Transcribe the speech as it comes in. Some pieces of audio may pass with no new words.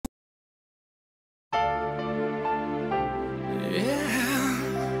Yeah.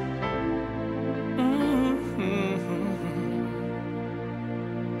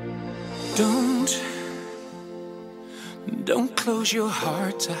 Don't close your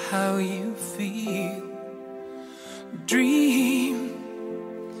heart to how you feel. Dream,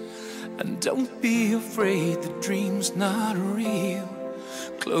 and don't be afraid the dream's not real.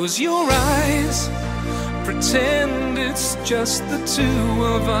 Close your eyes, pretend it's just the two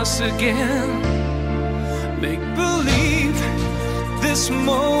of us again. Make believe this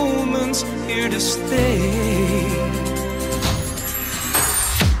moment's here to stay.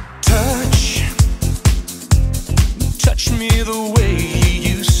 Touch me the way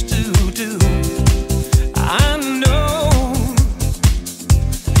you used to do. I know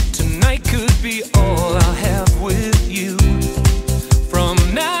tonight could be all I'll have with you. From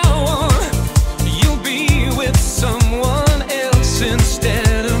now on, you'll be with someone else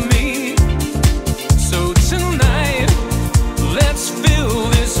instead of me. So tonight, let's fill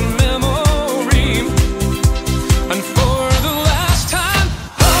this memory. And for the last time,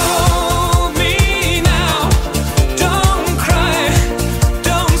 hold me now. Don't cry,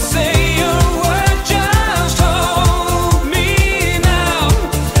 don't say a word, just hold me now.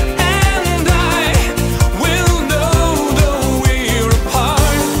 And I will know though we're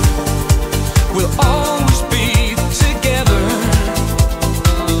apart, we'll always be together,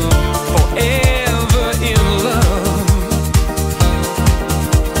 forever in love.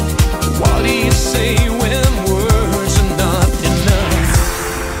 What do you say when words are not enough?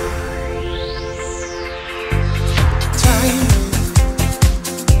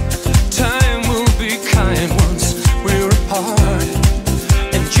 Time will be kind once we're apart.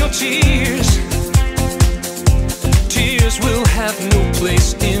 And your tears will have no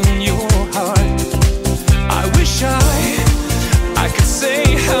place in your heart. I wish I could say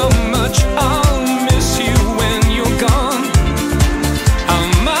how much I'll miss you when you're gone. How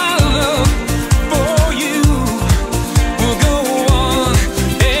my love for you will go on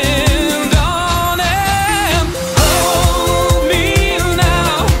and on. And hold me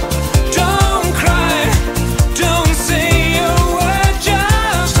now, don't cry, don't say a word,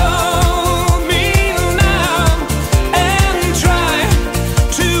 just hold me now. And try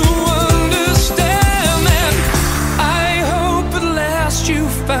to understand. And I hope at last you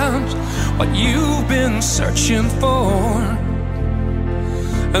found what you've been searching for.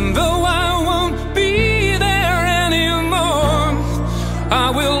 And though I won't be there anymore, I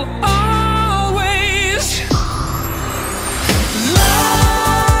will always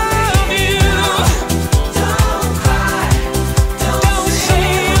love you. Don't cry, don't say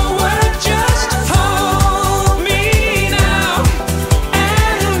a word, just hold me now.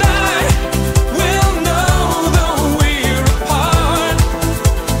 And I will know though we're apart,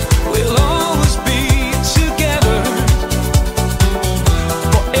 we'll always be together,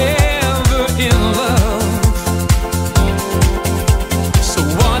 forever in love. So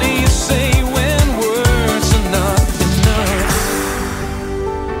what do you say when words are not enough?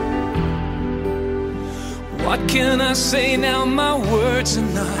 What can I say now? My words are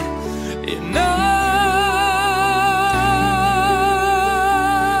not enough.